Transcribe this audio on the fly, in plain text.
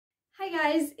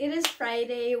guys, it is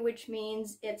Friday, which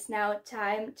means it's now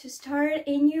time to start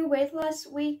a new weight loss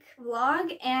week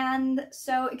vlog. And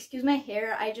so, excuse my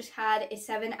hair, I just had a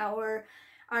 7-hour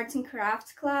arts and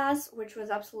crafts class, which was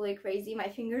absolutely crazy. My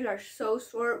fingers are so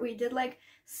sore. We did like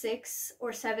 6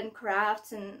 or 7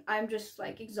 crafts and I'm just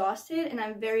like exhausted, and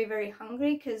I'm very, very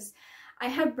hungry because I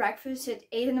had breakfast at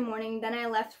 8 in the morning. Then I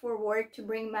left for work to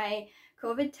bring my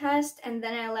COVID test, and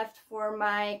then I left for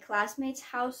my classmate's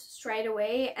house straight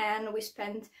away, and we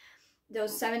spent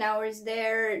those 7 hours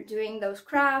there doing those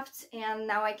crafts. And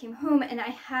now I came home and I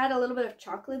had a little bit of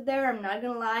chocolate there, I'm not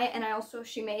gonna lie, and I also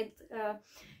she made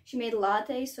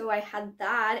latte, so I had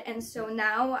that. And so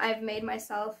now I've made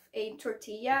myself a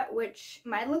tortilla, which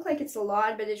might look like it's a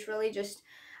lot, but it's really just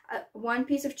one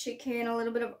piece of chicken, a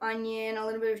little bit of onion, a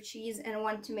little bit of cheese, and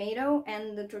 1 tomato,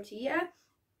 and the tortilla.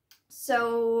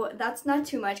 So that's not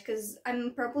too much because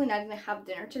I'm probably not gonna have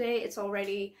dinner today. It's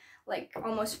already like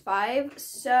almost 5.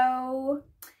 So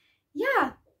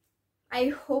yeah,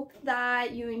 I hope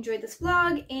that you enjoyed this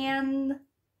vlog and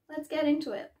let's get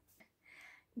into it.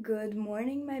 Good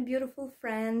morning, my beautiful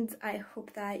friends. I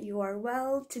hope that you are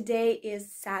well. Today is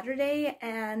Saturday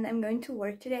and I'm going to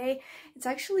work today. It's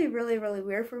actually really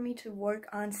weird for me to work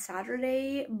on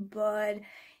Saturday, but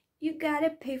you gotta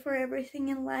pay for everything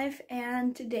in life,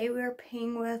 and today we are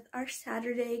paying with our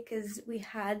Saturday because we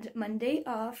had Monday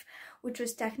off, which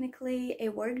was technically a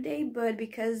work day, but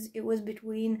because it was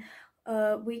between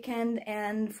weekend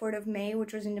and 4th of May,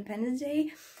 which was Independence Day,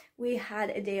 we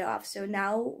had a day off. So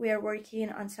now we are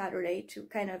working on Saturday to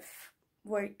kind of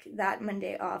work that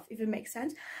Monday off, if it makes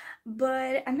sense.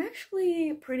 But I'm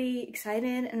actually pretty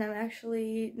excited and I'm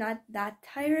actually not that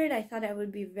tired. I thought I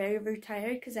would be very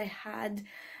tired because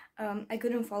I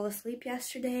couldn't fall asleep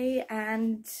yesterday,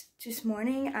 and this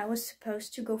morning I was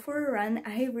supposed to go for a run.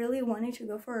 I really wanted to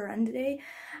go for a run today.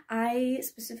 I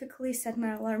specifically set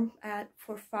my alarm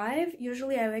for 5.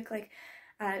 Usually I wake like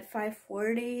at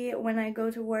 5:40 when I go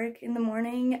to work in the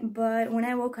morning, but when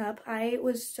I woke up I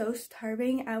was so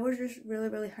starving. I was just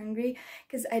really hungry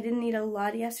because I didn't eat a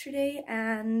lot yesterday,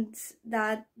 and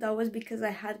that was because I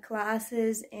had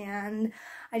classes and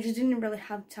I just didn't really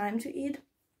have time to eat.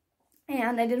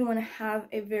 And I didn't want to have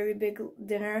a very big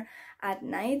dinner at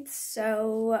night,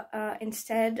 so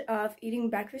instead of eating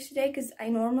breakfast today, because I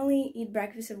normally eat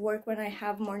breakfast at work when I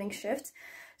have morning shifts,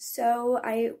 so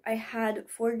I had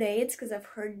 4 dates because I've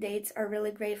heard dates are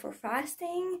really great for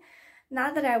fasting.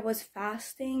 Not that I was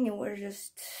fasting, it was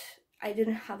just I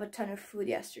didn't have a ton of food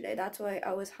yesterday, that's why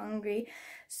I was hungry.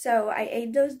 So I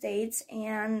ate those dates,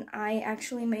 and I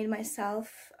actually made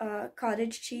myself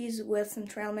cottage cheese with some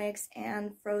trail mix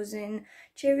and frozen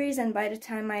cherries, and by the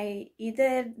time I eat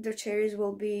it, the cherries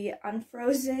will be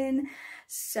unfrozen.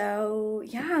 So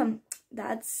yeah,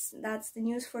 that's the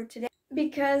news for today.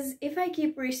 Because if I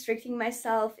keep restricting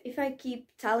myself, if I keep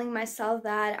telling myself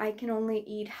that I can only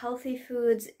eat healthy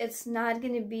foods, it's not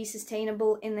going to be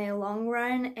sustainable in the long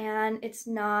run, and it's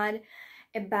not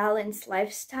a balanced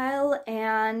lifestyle.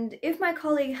 And if my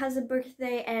colleague has a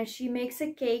birthday and she makes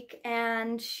a cake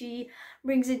and she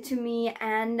brings it to me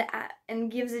and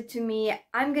gives it to me,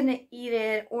 I'm gonna eat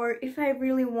it. Or if I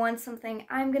really want something,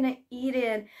 I'm gonna eat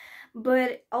it.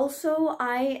 But also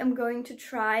I am going to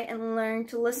try and learn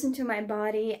to listen to my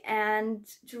body and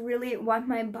to really what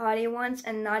my body wants,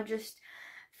 and not just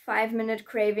 5-minute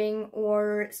craving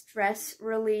or stress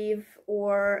relief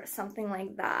or something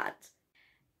like that.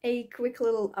 A quick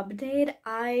little update.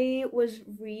 I was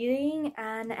reading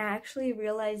and I actually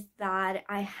realized that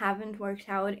I haven't worked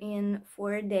out in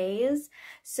 4 days.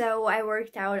 So I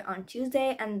worked out on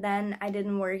Tuesday, and then I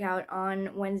didn't work out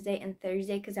on Wednesday and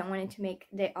Thursday because I wanted to make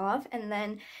a day off, and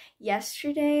then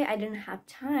yesterday I didn't have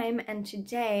time, and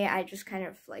today I just kind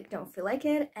of like don't feel like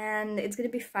it, and it's gonna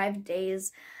be 5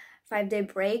 days, 5-day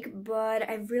break, but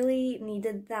I really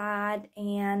needed that,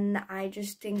 and I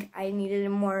just think I needed it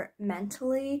more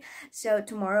mentally. So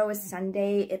tomorrow is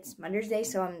Sunday, it's Mother's Day,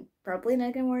 so I'm probably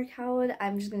not gonna work out.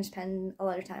 I'm just gonna spend a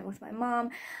lot of time with my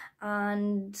mom,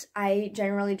 and I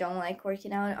generally don't like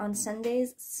working out on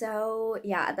Sundays. So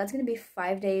yeah, that's gonna be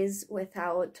 5 days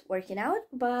without working out,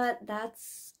 but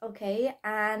that's okay.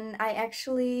 And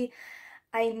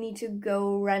I need to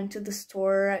go run to the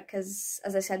store because,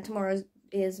 as I said, tomorrow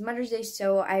is Mother's Day,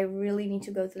 so I really need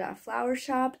to go to that flower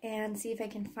shop and see if I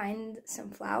can find some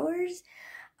flowers.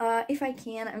 If I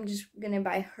can, I'm just gonna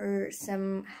buy her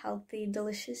some healthy,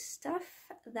 delicious stuff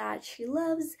that she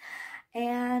loves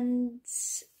and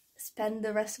spend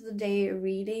the rest of the day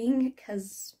reading,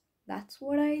 because that's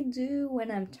what I do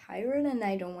when I'm tired and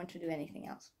I don't want to do anything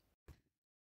else.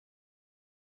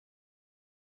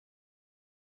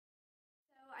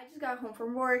 got home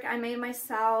from work. I made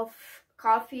myself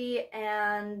coffee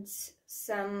and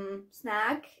some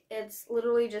snack. It's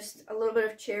literally just a little bit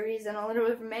of cherries and a little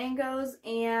bit of mangoes,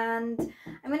 and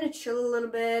I'm gonna chill a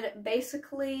little bit.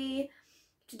 Basically,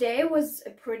 today was a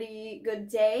pretty good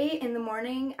day. In the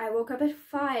morning, I woke up at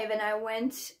 5 and I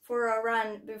went for a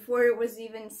run before it was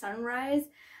even sunrise.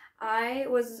 I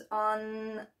was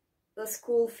on the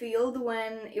school field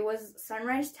when it was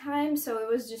sunrise time, so it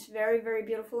was just very, very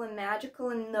beautiful and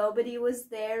magical, and nobody was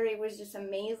there. It was just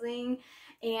amazing,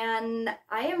 and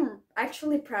I am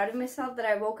actually proud of myself that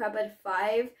I woke up at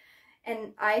 5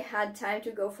 and I had time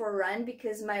to go for a run,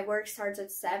 because my work starts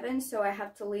at 7, so I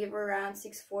have to leave around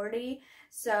 6:40.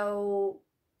 So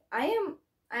I'm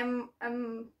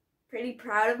pretty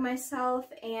proud of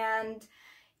myself. And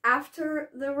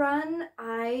after the run,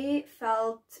 I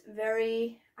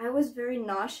was very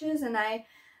nauseous, and I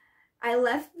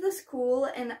left the school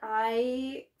and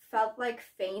I felt like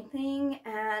fainting,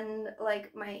 and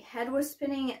like my head was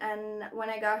spinning, and when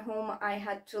I got home I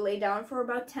had to lay down for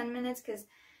about 10 minutes because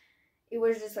it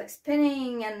was just like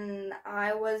spinning, and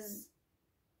it was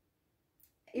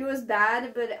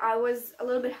bad, but I was a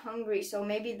little bit hungry, so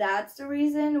maybe that's the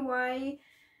reason why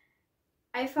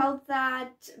I felt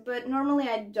that. But normally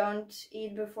I don't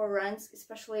eat before runs,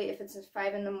 especially if it's at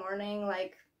 5 in the morning,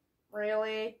 like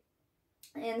really.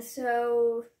 And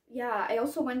so yeah, I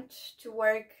also went to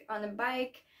work on a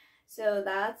bike, so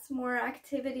that's more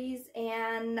activities.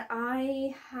 And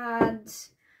I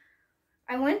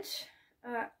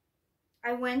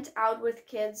went out with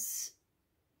kids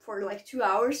for like 2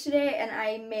 hours today, and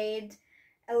I made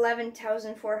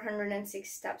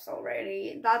 11,406 steps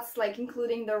already. That's like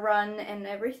including the run and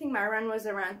everything. My run was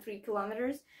around 3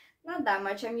 kilometers. Not that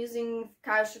much. I'm using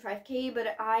couch to 5K,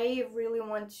 but I really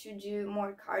want to do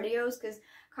more cardios, because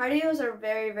cardios are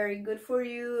very, very good for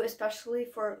you, especially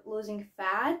for losing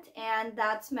fat, and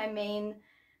that's my main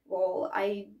goal.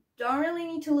 I don't really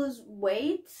need to lose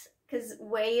weight, because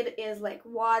weight is like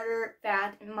water,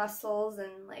 fat, and muscles,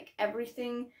 and like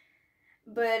everything.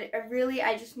 But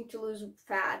I just need to lose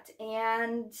fat,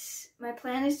 and my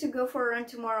plan is to go for a run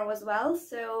tomorrow as well,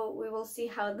 so we will see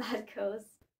how that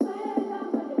goes.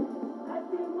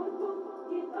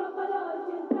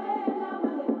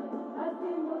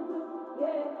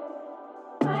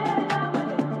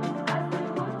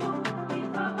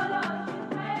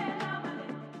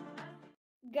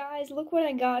 Guys, look what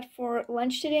I got for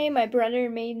lunch today. My brother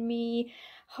made me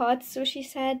hot sushi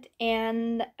set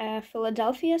and a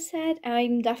Philadelphia set.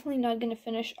 I'm definitely not gonna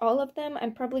finish all of them.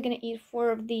 I'm probably gonna eat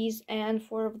 4 of these and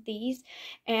 4 of these,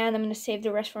 and I'm gonna save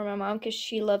the rest for my mom because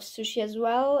she loves sushi as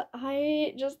well.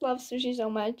 I just love sushi so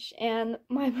much, and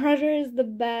my brother is the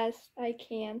best. I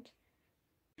can't.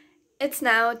 It's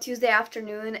now Tuesday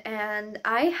afternoon, and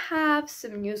I have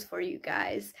some news for you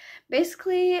guys.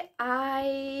 Basically,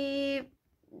 I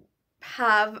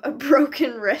have a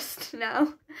broken wrist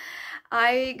now.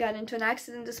 I got into an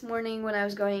accident this morning when I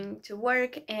was going to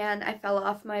work, and I fell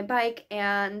off my bike,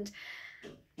 and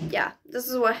yeah, this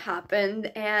is what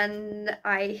happened. And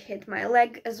I hit my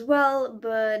leg as well,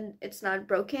 but it's not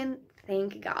broken,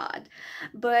 thank God.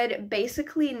 But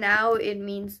basically now it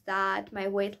means that my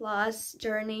weight loss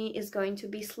journey is going to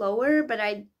be slower, but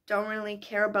I don't really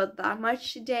care about that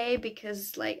much today,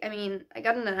 because like, I mean, I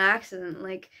got in an accident,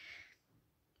 like,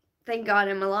 thank God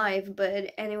I'm alive.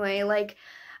 But anyway, like,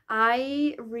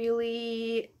 I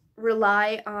really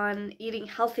rely on eating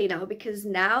healthy now, because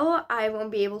now I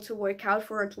won't be able to work out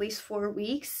for at least 4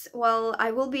 weeks. Well,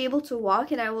 I will be able to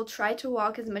walk, and I will try to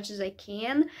walk as much as I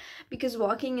can, because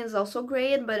walking is also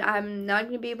great, but I'm not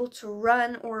going to be able to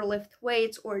run or lift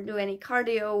weights or do any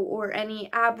cardio or any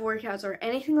ab workouts or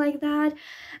anything like that.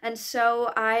 And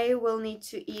so I will need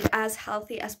to eat as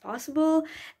healthy as possible.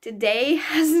 Today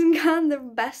hasn't gone the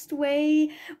best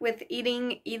way with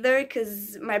eating either,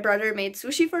 because my brother made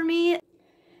sushi for me.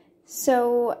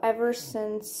 So ever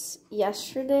since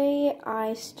yesterday,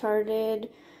 I started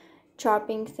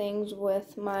chopping things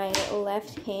with my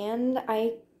left hand.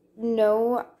 I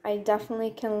know I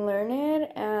definitely can learn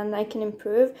it and I can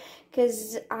improve,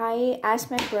 because I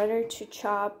asked my brother to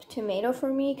chop tomato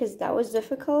for me because that was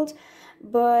difficult,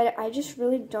 but I just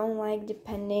really don't like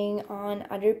depending on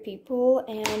other people,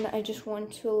 and I just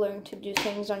want to learn to do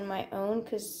things on my own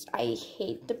because I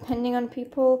hate depending on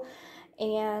people.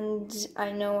 And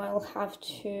I know I'll have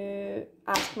to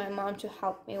ask my mom to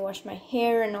help me wash my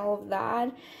hair and all of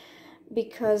that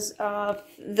because of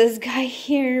this guy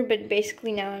here. But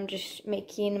basically now I'm just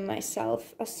making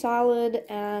myself a salad,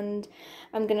 and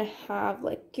I'm gonna have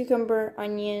like cucumber,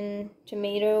 onion,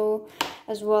 tomato,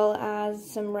 as well as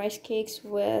some rice cakes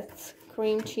with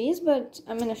cream cheese, but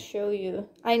I'm gonna show you.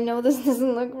 I know this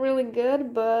doesn't look really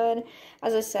good, but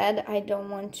as I said, I don't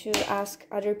want to ask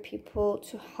other people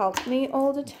to help me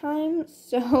all the time,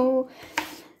 so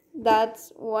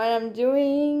that's what I'm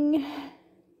doing.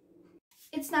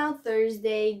 It's now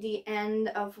Thursday, the end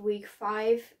of week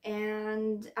 5,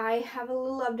 and I have a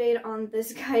little update on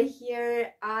this guy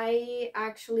here. I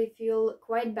actually feel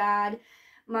quite bad.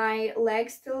 My leg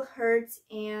still hurts,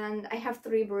 and I have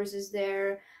 3 bruises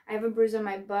there. I have a bruise on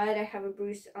my butt, I have a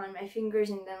bruise on my fingers,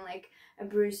 and then like a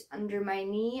bruise under my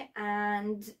knee,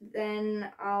 and then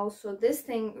also this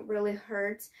thing really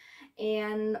hurts.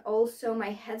 And also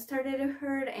my head started to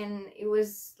hurt, and it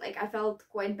was like I felt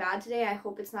quite bad today. I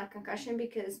hope it's not concussion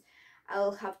because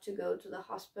I'll have to go to the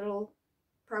hospital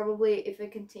probably if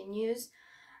it continues.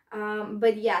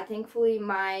 But yeah, thankfully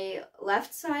my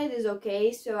left side is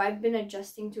okay, so I've been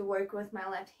adjusting to work with my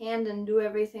left hand and do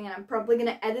everything, and I'm probably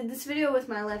gonna edit this video with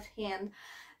my left hand.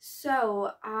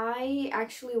 So I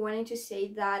actually wanted to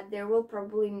say that there won't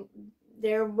probably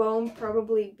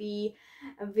be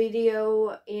a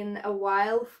video in a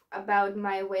while about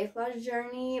my weight loss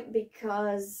journey,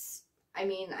 because I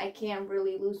mean, I can't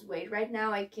really lose weight right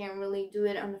now. I can't really do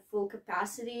it on a full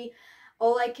capacity.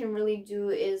 All I can really do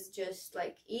is just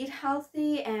like eat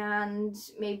healthy and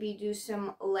maybe do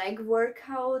some leg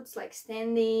workouts like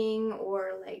standing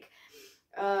or like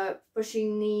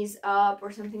pushing knees up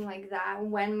or something like that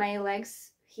when my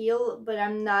legs heal. But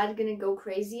I'm not gonna go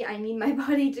crazy. I need my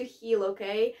body to heal,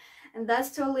 okay? And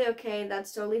that's totally okay,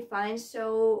 that's totally fine.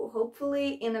 So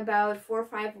hopefully in about 4 or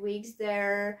 5 weeks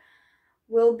there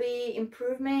will be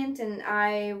improvement, and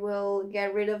I will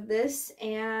get rid of this,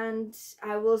 and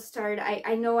I will start.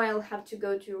 I know I'll have to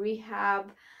go to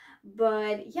rehab,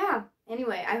 but yeah,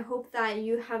 anyway, I hope that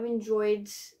you have enjoyed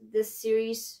this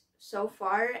series so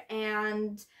far,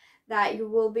 and that you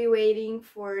will be waiting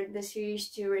for the series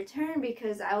to return,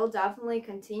 because I will definitely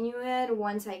continue it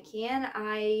once I can.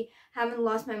 I haven't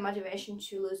lost my motivation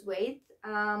to lose weight,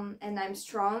 and I'm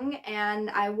strong, and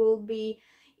I will be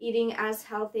eating as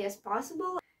healthy as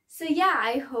possible. So yeah,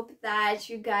 I hope that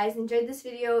you guys enjoyed this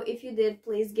video. If you did,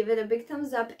 please give it a big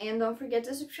thumbs up, and don't forget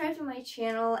to subscribe to my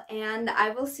channel, and I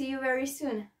will see you very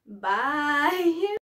soon. Bye!